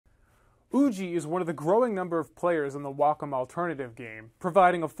UGee is one of the growing number of players in the Wacom alternative game,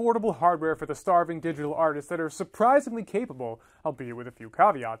 providing affordable hardware for the starving digital artists that are surprisingly capable, albeit with a few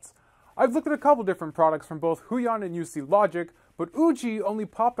caveats. I've looked at a couple different products from both Huion and UC Logic, but UGee only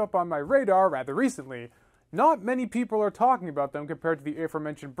popped up on my radar rather recently. Not many people are talking about them compared to the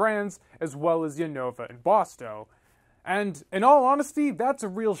aforementioned brands, as well as Yanova and Bosto. And in all honesty, that's a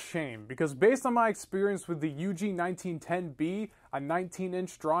real shame, because based on my experience with the UGee 1910B, a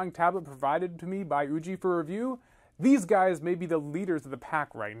 19-inch drawing tablet provided to me by UGee for review, these guys may be the leaders of the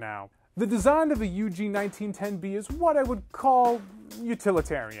pack right now. The design of the UGee 1910B is what I would call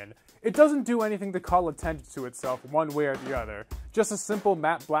utilitarian. It doesn't do anything to call attention to itself one way or the other, just a simple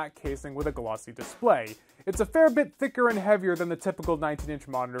matte black casing with a glossy display. It's a fair bit thicker and heavier than the typical 19-inch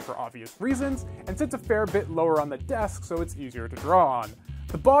monitor for obvious reasons, and sits a fair bit lower on the desk so it's easier to draw on.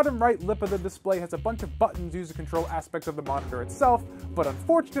 The bottom right lip of the display has a bunch of buttons used to control aspects of the monitor itself, but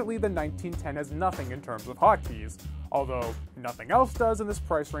unfortunately the 1910 has nothing in terms of hotkeys. Although, nothing else does in this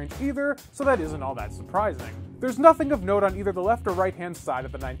price range either, so that isn't all that surprising. There's nothing of note on either the left or right hand side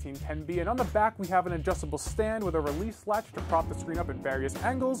of the 1910B, and on the back we have an adjustable stand with a release latch to prop the screen up at various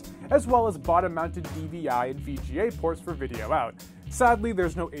angles, as well as bottom-mounted DVI and VGA ports for video out. Sadly,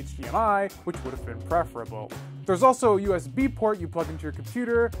 there's no HDMI, which would have been preferable. There's also a USB port you plug into your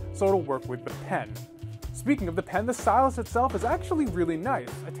computer, so it'll work with the pen. Speaking of the pen, the stylus itself is actually really nice,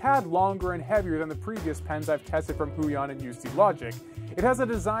 a tad longer and heavier than the previous pens I've tested from Huion and UC Logic. It has a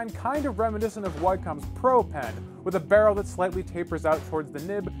design kind of reminiscent of Wacom's Pro pen, with a barrel that slightly tapers out towards the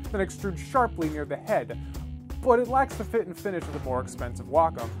nib, then extrudes sharply near the head. But it lacks the fit and finish of the more expensive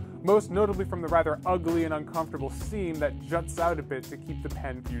Wacom, most notably from the rather ugly and uncomfortable seam that juts out a bit to keep the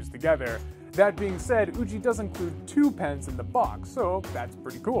pen fused together. That being said, UGee does include two pens in the box, so that's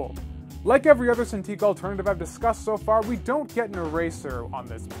pretty cool. Like every other Cintiq alternative I've discussed so far, we don't get an eraser on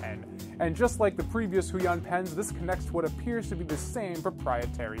this pen, and just like the previous Huion pens, this connects to what appears to be the same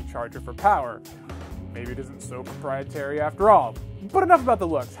proprietary charger for power. Maybe it isn't so proprietary after all. But enough about the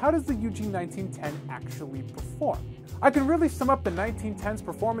looks. How does the UGee 1910 actually perform? I can really sum up the 1910's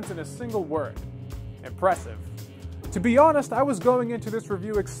performance in a single word: impressive. To be honest, I was going into this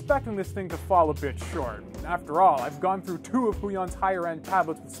review expecting this thing to fall a bit short. After all, I've gone through two of Huion's higher-end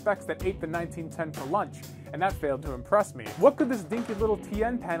tablets with specs that ate the 1910 for lunch, and that failed to impress me. What could this dinky little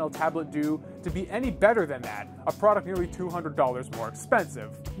TN panel tablet do to be any better than that, a product nearly $200 more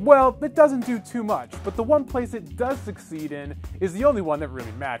expensive? Well, it doesn't do too much, but the one place it does succeed in is the only one that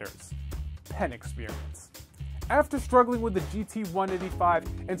really matters: pen experience. After struggling with the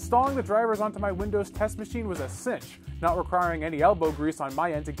GT185, installing the drivers onto my Windows test machine was a cinch, not requiring any elbow grease on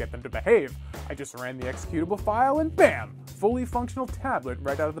my end to get them to behave. I just ran the executable file and bam! Fully functional tablet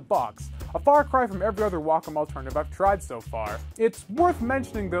right out of the box. A far cry from every other Wacom alternative I've tried so far. It's worth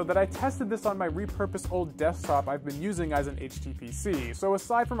mentioning though that I tested this on my repurposed old desktop I've been using as an HTPC, so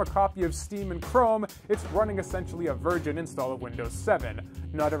aside from a copy of Steam and Chrome, it's running essentially a virgin install of Windows 7,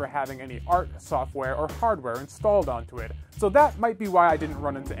 not ever having any art software or hardware installed onto it, so that might be why I didn't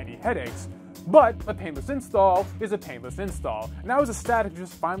run into any headaches. But a painless install is a painless install, and I was ecstatic to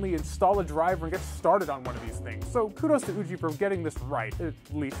just finally install a driver and get started on one of these things, so kudos to UGee for getting this right, at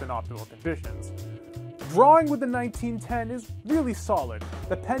least in optimal conditions. Drawing with the 1910 is really solid.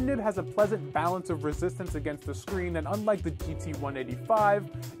 The pen nib has a pleasant balance of resistance against the screen, and unlike the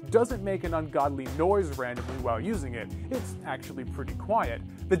GT185, doesn't make an ungodly noise randomly while using it. It's actually pretty quiet.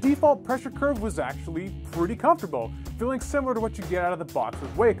 The default pressure curve was actually pretty comfortable, feeling similar to what you get out of the box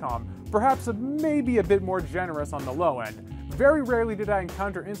with Wacom, perhaps maybe a bit more generous on the low end. Very rarely did I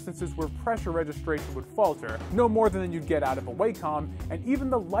encounter instances where pressure registration would falter, no more than you'd get out of a Wacom, and even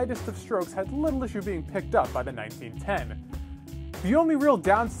the lightest of strokes had little issue being picked up by the 1910. The only real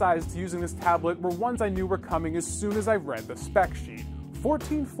downsides to using this tablet were ones I knew were coming as soon as I read the spec sheet.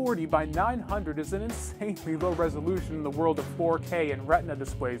 1440 by 900 is an insanely low resolution in the world of 4K and Retina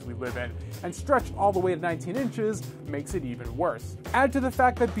displays we live in, and stretched all the way to 19 inches makes it even worse. Add to the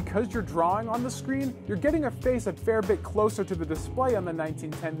fact that because you're drawing on the screen, you're getting a face a fair bit closer to the display on the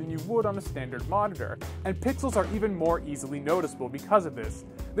 1910 than you would on a standard monitor, and pixels are even more easily noticeable because of this.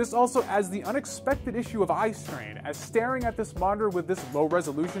 This also adds the unexpected issue of eye strain, as staring at this monitor with this low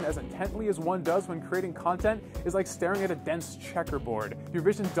resolution as intently as one does when creating content is like staring at a dense checkerboard, your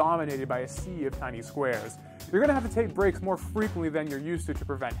vision dominated by a sea of tiny squares. You're going to have to take breaks more frequently than you're used to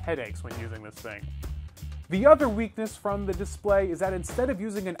prevent headaches when using this thing. The other weakness from the display is that instead of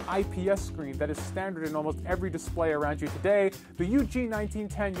using an IPS screen that is standard in almost every display around you today, the UGee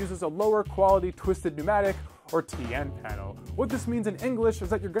 1910 uses a lower quality twisted pneumatic, or TN panel. What this means in English is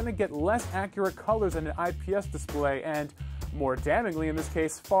that you're going to get less accurate colors in an IPS display, and More damningly in this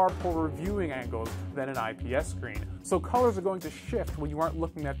case, far poorer viewing angles than an IPS screen, so colors are going to shift when you aren't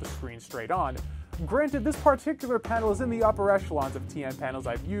looking at the screen straight on. Granted, this particular panel is in the upper echelons of TN panels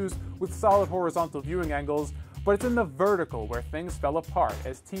I've used with solid horizontal viewing angles, but it's in the vertical where things fell apart,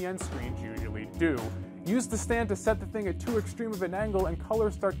 as TN screens usually do. Use the stand to set the thing at too extreme of an angle and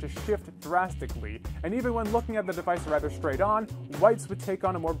colors start to shift drastically, and even when looking at the device rather straight on, whites would take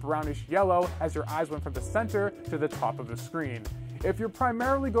on a more brownish yellow as your eyes went from the center to the top of the screen. If you're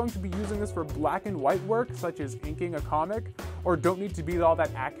primarily going to be using this for black and white work, such as inking a comic, or don't need to be all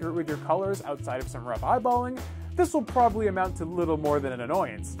that accurate with your colors outside of some rough eyeballing, this will probably amount to little more than an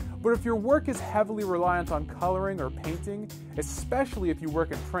annoyance. But if your work is heavily reliant on coloring or painting, especially if you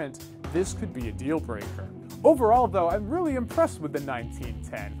work in print, this could be a deal breaker. Overall though, I'm really impressed with the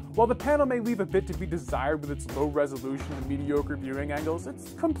 1910. While the panel may leave a bit to be desired with its low resolution and mediocre viewing angles,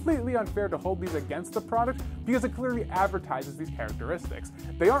 it's completely unfair to hold these against the product because it clearly advertises these characteristics.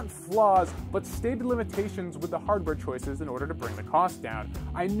 They aren't flaws, but stated limitations with the hardware choices in order to bring the cost down.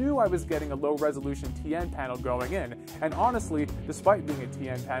 I knew I was getting a low resolution TN panel going in, and honestly, despite being a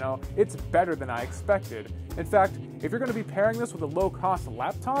TN panel, it's better than I expected. In fact, if you're going to be pairing this with a low-cost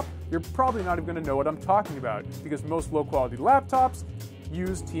laptop, you're probably not even going to know what I'm talking about, because most low-quality laptops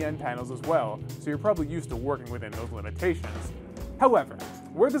use TN panels as well, so you're probably used to working within those limitations. However,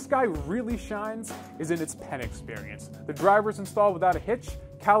 where this guy really shines is in its pen experience. The driver's installed without a hitch,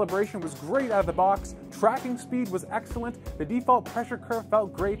 calibration was great out of the box, tracking speed was excellent, the default pressure curve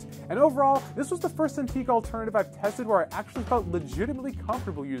felt great, and overall, this was the first Cintiq alternative I've tested where I actually felt legitimately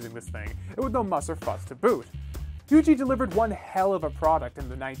comfortable using this thing, and with no muss or fuss to boot. UGee delivered one hell of a product in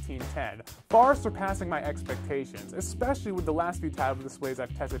the 1910, far surpassing my expectations, especially with the last few tablet displays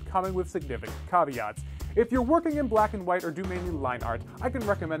I've tested coming with significant caveats. If you're working in black and white or do mainly line art, I can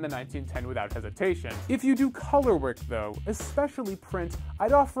recommend the 1910 without hesitation. If you do color work though, especially print,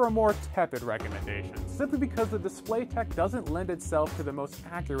 I'd offer a more tepid recommendation, simply because the display tech doesn't lend itself to the most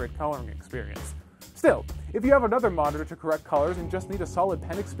accurate coloring experience. Still, if you have another monitor to correct colors and just need a solid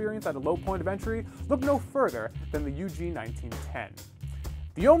pen experience at a low point of entry, look no further than the UGee 1910.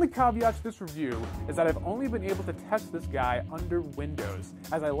 The only caveat to this review is that I've only been able to test this guy under Windows,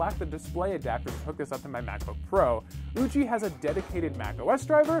 as I lack the display adapter to hook this up to my MacBook Pro. UGee has a dedicated macOS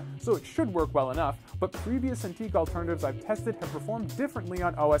driver, so it should work well enough, but previous Cintiq alternatives I've tested have performed differently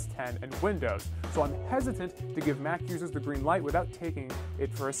on OS X and Windows, so I'm hesitant to give Mac users the green light without taking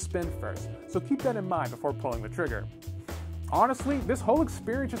it for a spin first, so keep that in mind before pulling the trigger. Honestly, this whole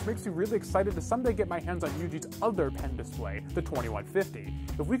experience just makes me really excited to someday get my hands on UGee's other pen display, the 2150.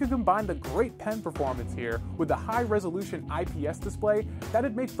 If we could combine the great pen performance here with the high-resolution IPS display,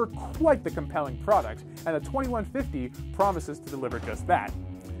 that'd make for quite the compelling product, and the 2150 promises to deliver just that.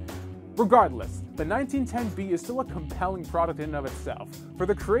 Regardless, the 1910B is still a compelling product in and of itself. For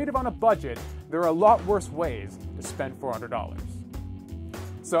the creative on a budget, there are a lot worse ways to spend $400.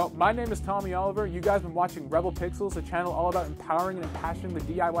 So, my name is Tommy Oliver. You guys have been watching Rebel Pixels, a channel all about empowering and impassioning the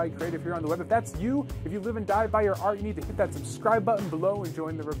DIY creative here on the web. If that's you, if you live and die by your art, you need to hit that subscribe button below and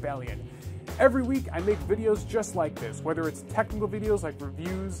join the rebellion. Every week, I make videos just like this, whether it's technical videos like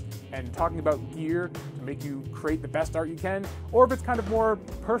reviews and talking about gear to make you create the best art you can, or if it's kind of more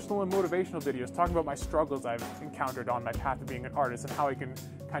personal and motivational videos talking about my struggles I've encountered on my path to being an artist and how I can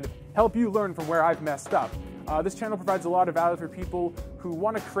kind of help you learn from where I've messed up. This channel provides a lot of value for people who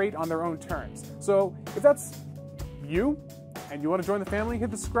want to create on their own terms. So if that's you and you want to join the family, hit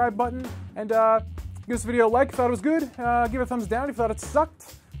the subscribe button and give this video a like if you thought it was good, give it a thumbs down if you thought it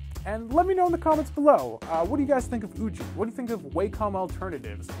sucked, and let me know in the comments below. What do you guys think of UGee? What do you think of Wacom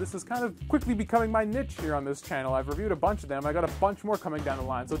alternatives? This is kind of quickly becoming my niche here on this channel. I've reviewed a bunch of them. I got a bunch more coming down the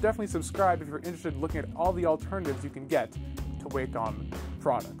line, so definitely subscribe if you're interested in looking at all the alternatives you can get to Wacom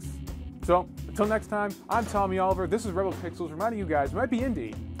products. So, until next time, I'm Tommy Oliver, this is Rebel Pixels, reminding you guys, we might be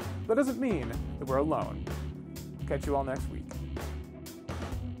indie, but that doesn't mean that we're alone. Catch you all next week.